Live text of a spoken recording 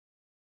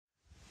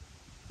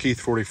Keith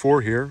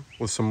 44 here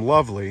with some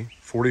lovely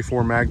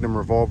 44 Magnum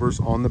revolvers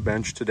on the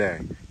bench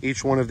today.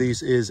 Each one of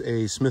these is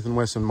a Smith &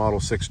 Wesson Model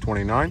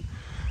 629,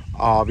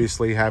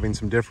 obviously having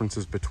some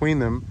differences between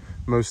them,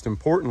 most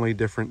importantly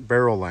different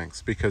barrel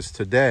lengths, because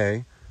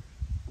today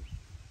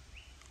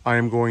I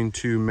am going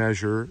to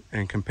measure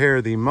and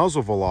compare the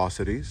muzzle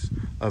velocities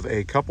of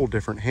a couple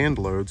different hand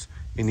loads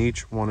in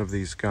each one of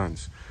these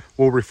guns.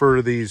 We'll refer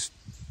to these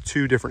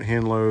two different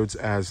hand loads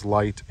as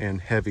light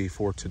and heavy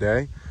for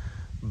today.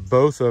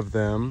 Both of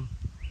them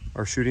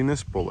are shooting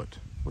this bullet,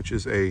 which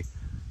is a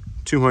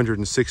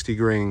 260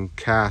 grain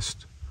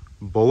cast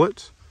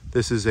bullet.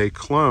 This is a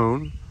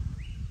clone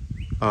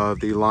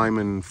of the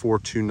Lyman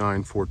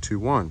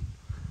 429-421.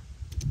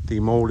 The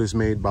mold is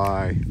made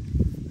by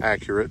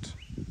Accurate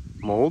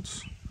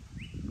Molds,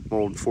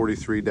 mold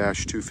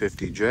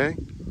 43-250J.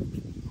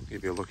 I'll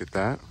give you a look at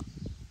that.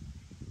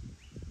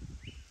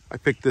 I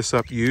picked this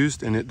up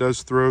used, and it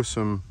does throw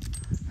some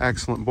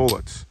excellent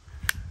bullets.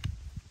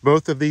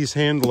 Both of these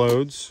hand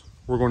loads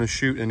we're going to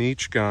shoot in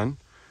each gun,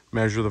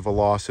 measure the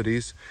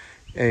velocities,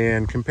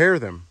 and compare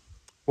them.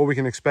 What we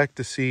can expect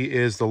to see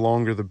is the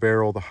longer the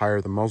barrel, the higher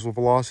the muzzle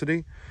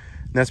velocity.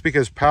 And that's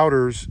because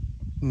powders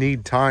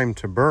need time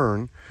to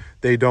burn.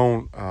 They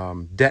don't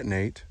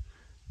detonate.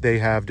 They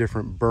have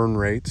different burn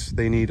rates.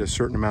 They need a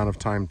certain amount of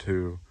time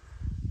to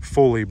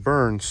fully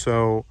burn.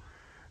 So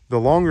the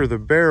longer the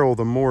barrel,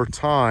 the more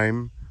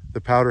time the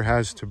powder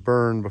has to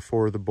burn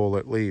before the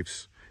bullet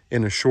leaves.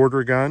 In a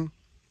shorter gun,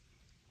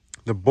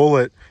 the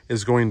bullet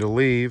is going to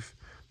leave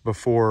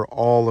before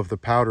all of the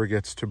powder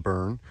gets to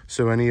burn.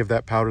 So any of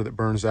that powder that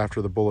burns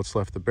after the bullet's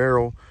left the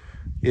barrel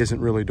isn't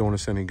really doing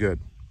us any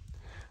good.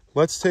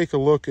 Let's take a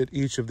look at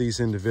each of these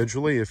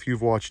individually. If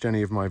you've watched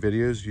any of my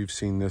videos, you've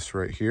seen this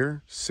right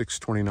here,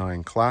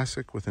 629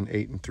 Classic with an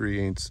 8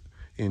 3/8"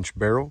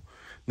 barrel.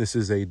 This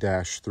is a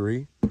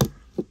 -3.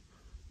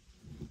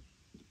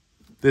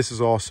 This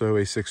is also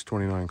a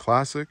 629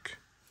 Classic.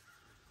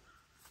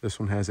 This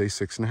one has a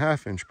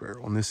 6.5"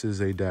 barrel, and this is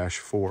a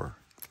 -4.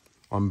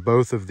 On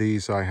both of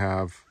these, I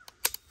have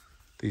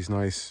these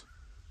nice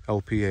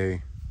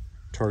LPA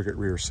target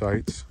rear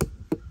sights.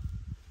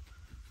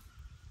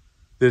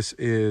 This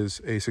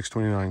is a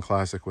 629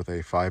 Classic with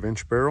a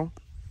 5" barrel,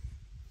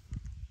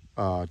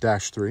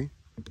 -3.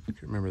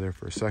 If you remember there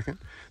for a second.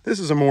 This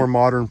is a more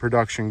modern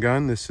production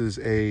gun. This is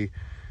a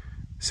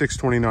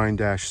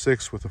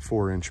 629-6 with a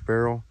 4"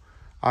 barrel.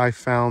 I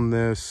found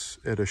this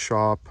at a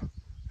shop.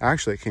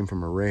 Actually, it came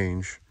from a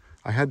range.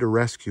 I had to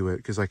rescue it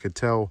because I could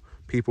tell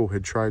people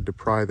had tried to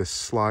pry the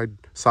side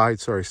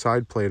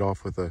plate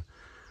off with a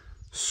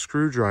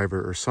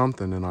screwdriver or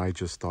something, and I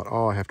just thought,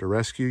 oh, I have to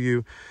rescue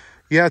you.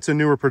 Yeah, it's a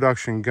newer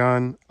production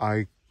gun.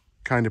 I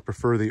kind of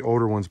prefer the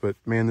older ones, but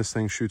man, this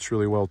thing shoots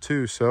really well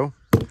too, so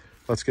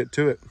let's get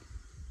to it.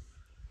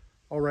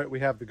 All right, we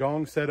have the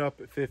gong set up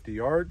at 50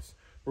 yards.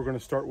 We're going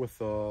to start with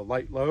the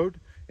light load,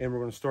 and we're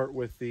going to start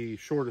with the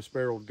shortest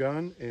barreled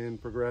gun and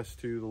progress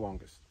to the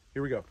longest.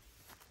 Here we go.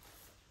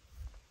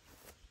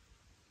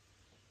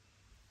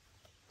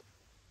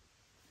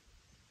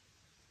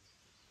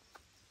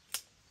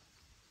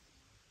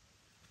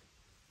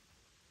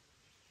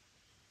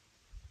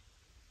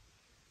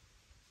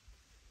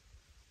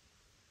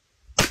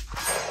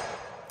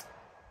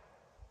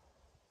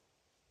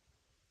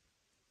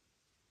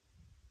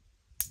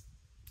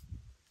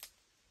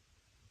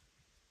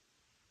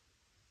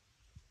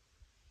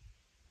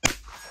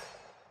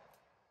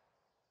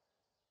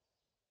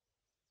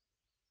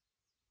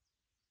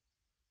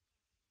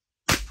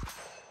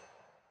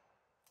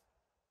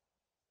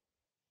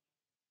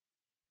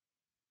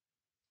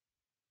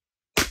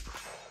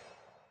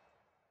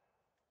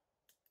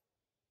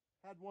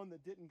 Had one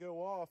that didn't go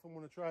off. I'm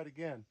going to try it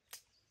again.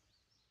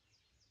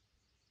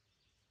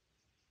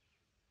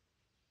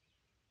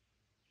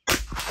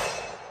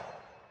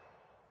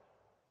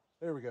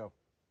 There we go.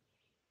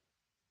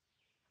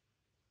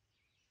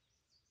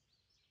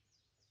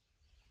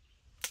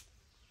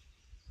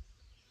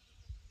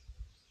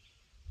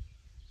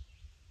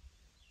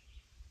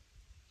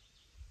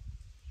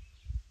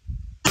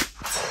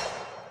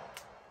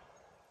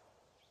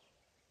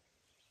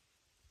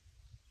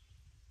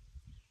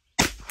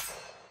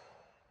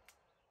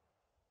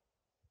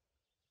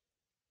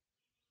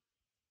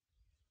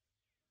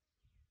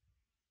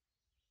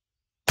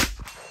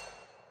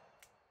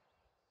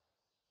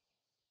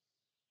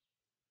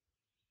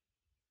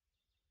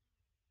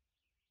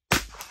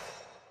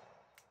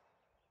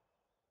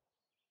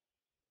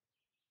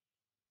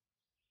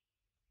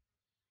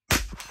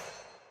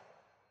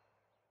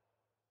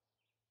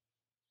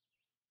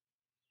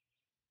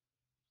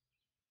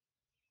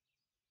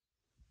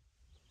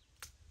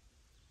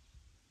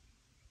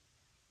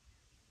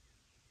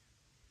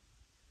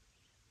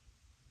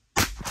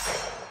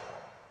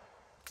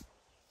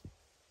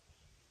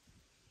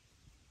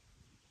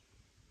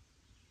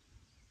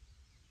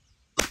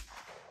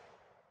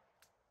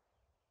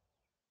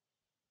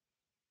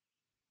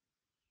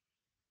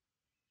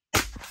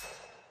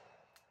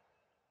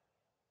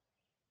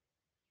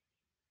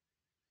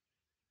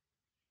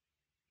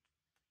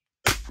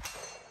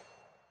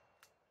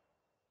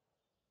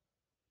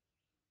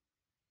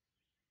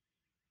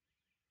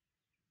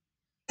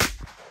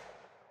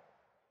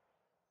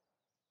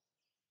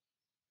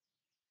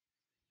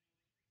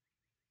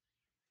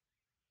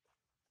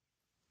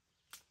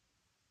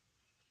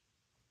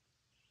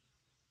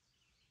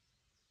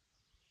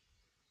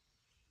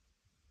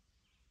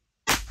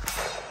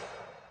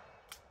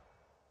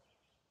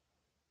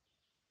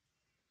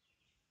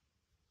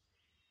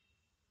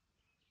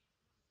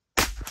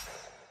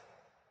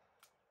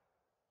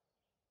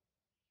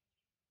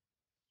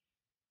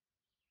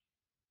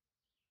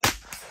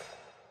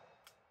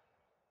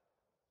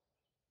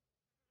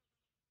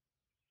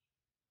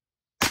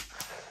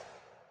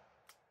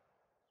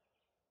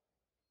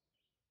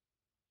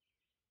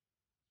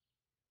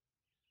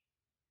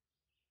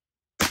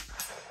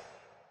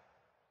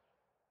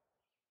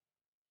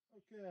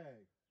 Okay.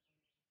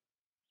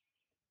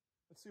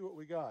 Let's see what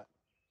we got.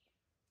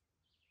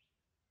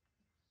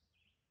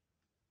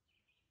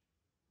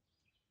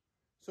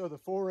 So the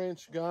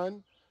 4-inch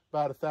gun,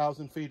 about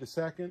 1,000 feet a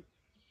second.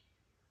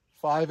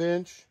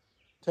 5-inch,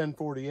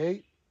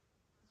 1048.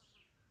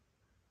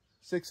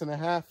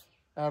 6.5,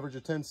 average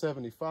of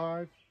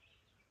 1075.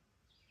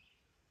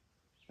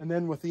 And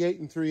then with the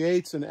 8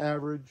 3/8, an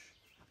average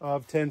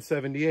of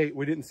 1078.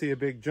 We didn't see a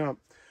big jump.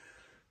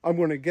 I'm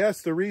going to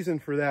guess the reason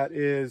for that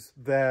is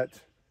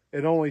that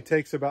it only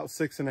takes about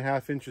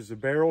 6.5 inches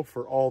of barrel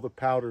for all the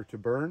powder to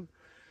burn.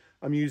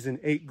 I'm using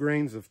 8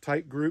 grains of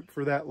tight group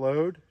for that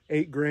load.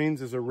 8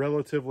 grains is a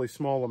relatively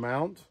small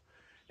amount,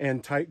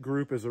 and tight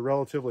group is a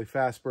relatively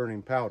fast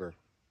burning powder.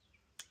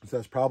 So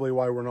that's probably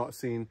why we're not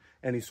seeing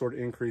any sort of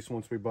increase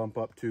once we bump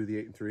up to the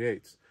 8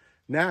 3/8.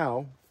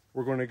 Now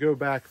we're going to go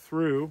back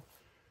through,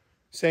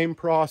 same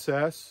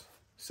process,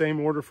 same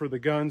order for the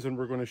guns, and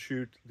we're going to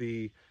shoot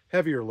the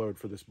heavier load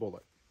for this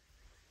bullet.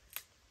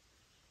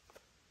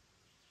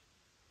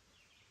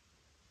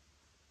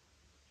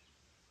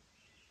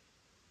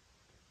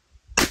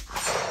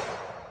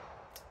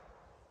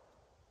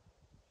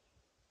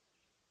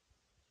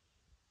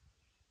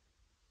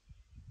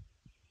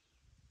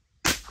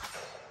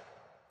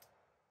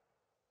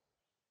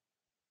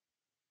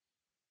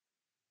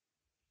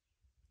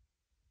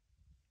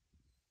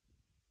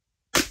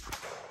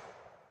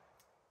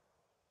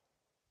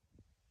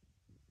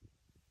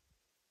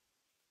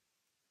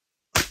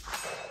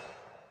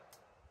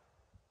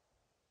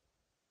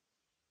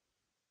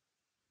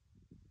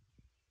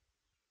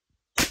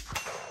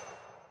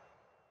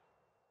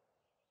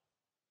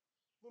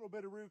 A little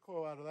bit of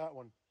recoil out of that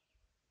one.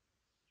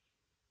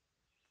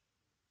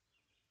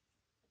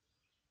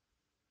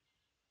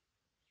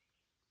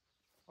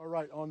 All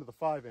right, on to the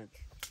 5-inch.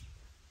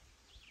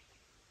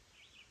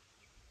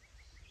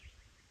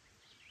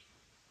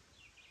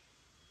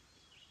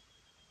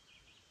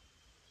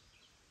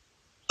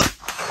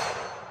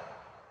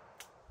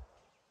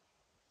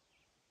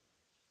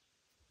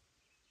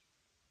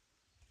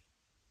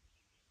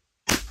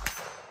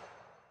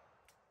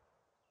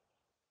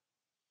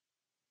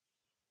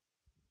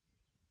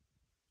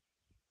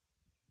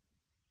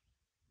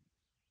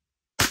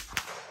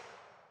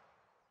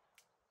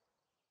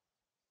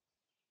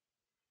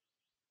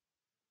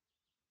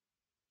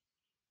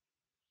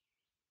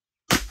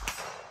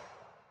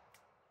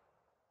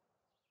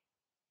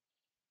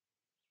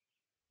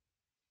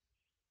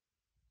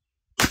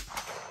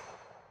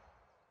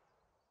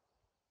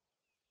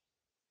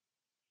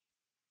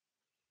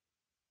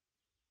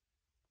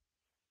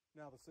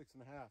 Now the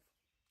 6.5.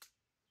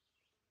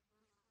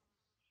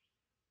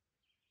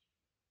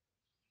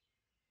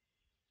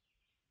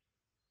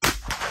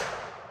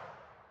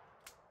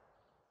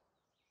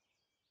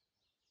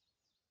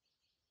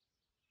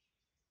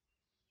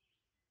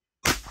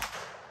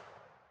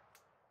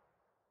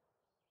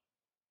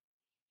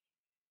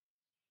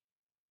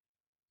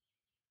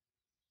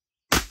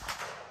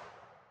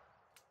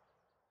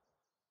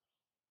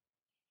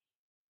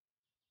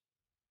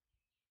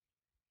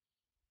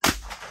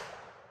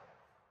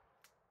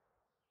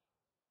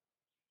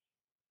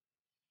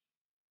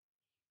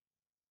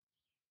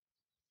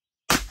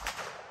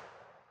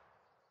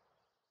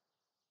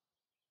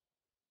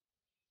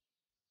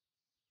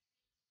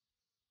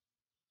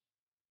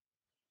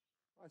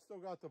 I still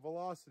got the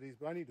velocities,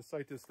 but I need to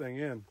sight this thing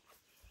in.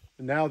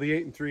 And now the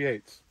 8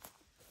 3/8.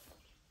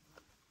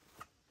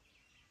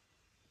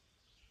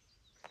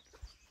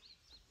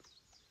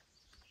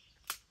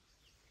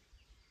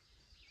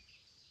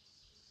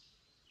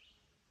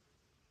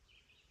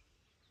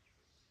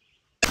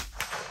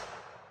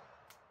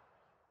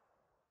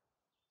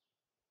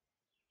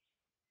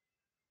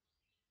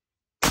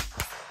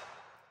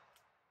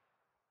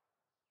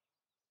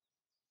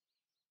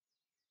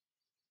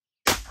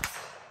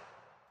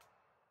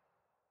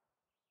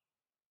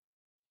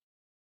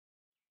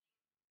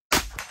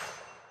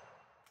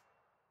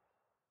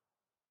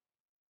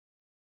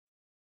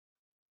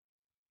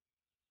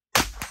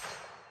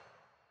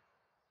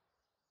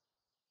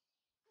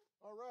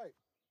 All right.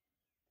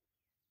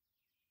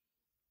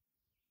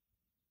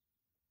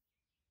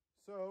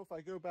 So if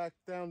I go back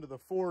down to the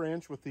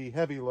 4-inch with the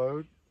heavy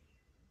load,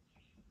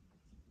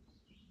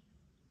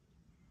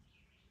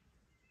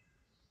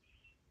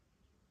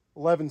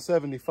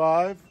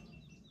 $11.75.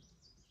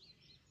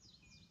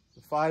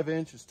 The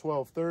 5-inch is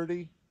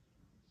 $12.30.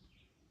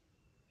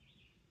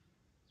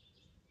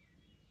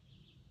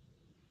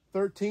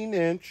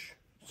 13-inch,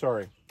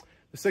 sorry,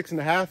 the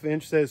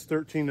 6.5-inch says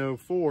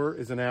 1304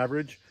 is an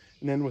average,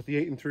 and then with the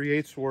 8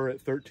 3/8 we're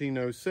at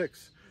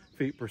 1306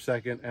 feet per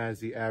second as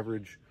the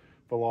average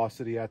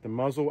velocity at the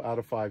muzzle out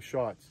of 5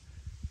 shots.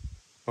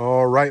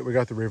 All right, we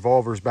got the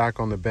revolvers back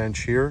on the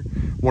bench here.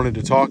 Wanted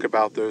to talk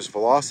about those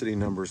velocity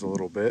numbers a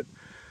little bit.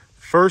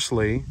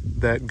 Firstly,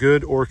 that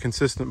good or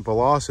consistent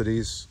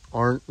velocities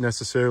aren't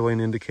necessarily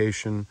an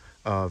indication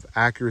of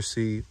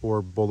accuracy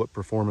or bullet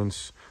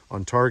performance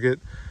on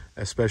target,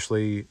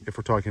 especially if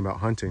we're talking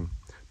about hunting.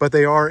 But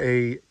they are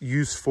a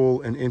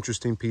useful and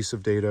interesting piece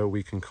of data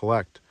we can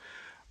collect.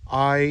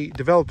 I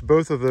developed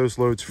both of those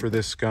loads for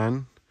this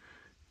gun,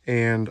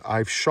 and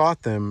I've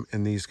shot them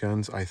in these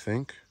guns, I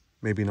think.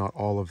 Maybe not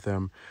all of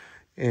them.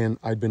 And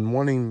I'd been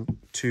wanting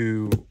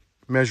to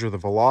measure the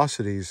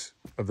velocities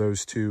of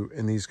those two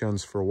in these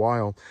guns for a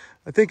while.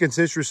 I think it's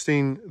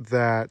interesting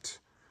that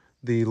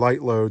the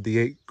light load, the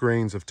 8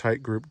 grains of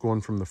tight group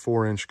going from the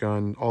 4-inch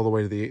gun all the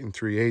way to the 8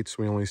 3/8,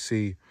 we only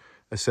see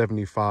a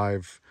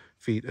 75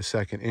 feet a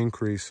second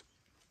increase.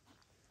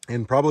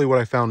 And probably what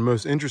I found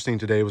most interesting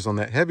today was on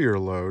that heavier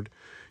load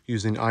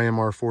using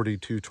IMR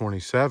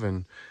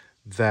 4227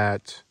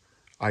 that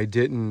I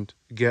didn't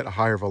get a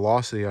higher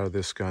velocity out of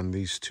this gun.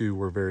 These two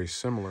were very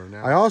similar.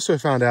 Now, I also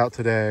found out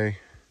today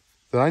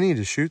that I need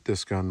to shoot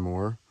this gun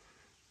more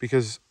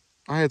because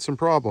I had some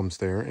problems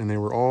there and they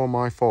were all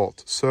my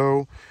fault.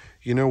 So,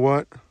 you know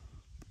what?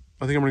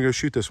 I think I'm gonna go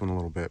shoot this one a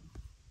little bit.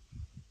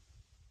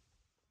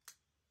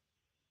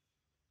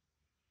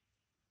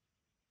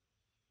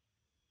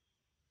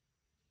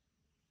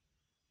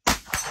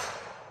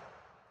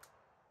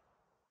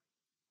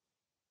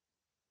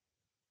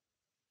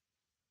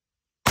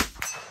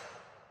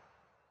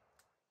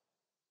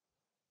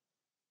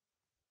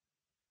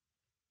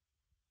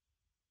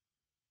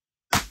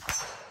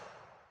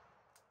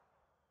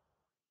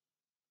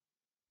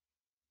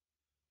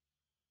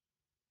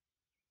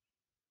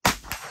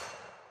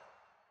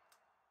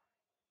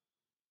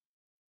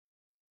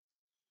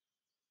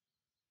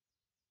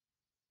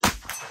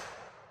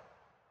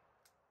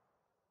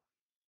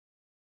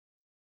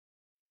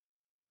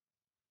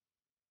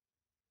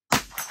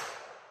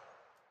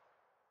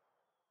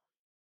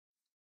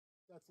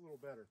 That's a little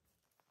better.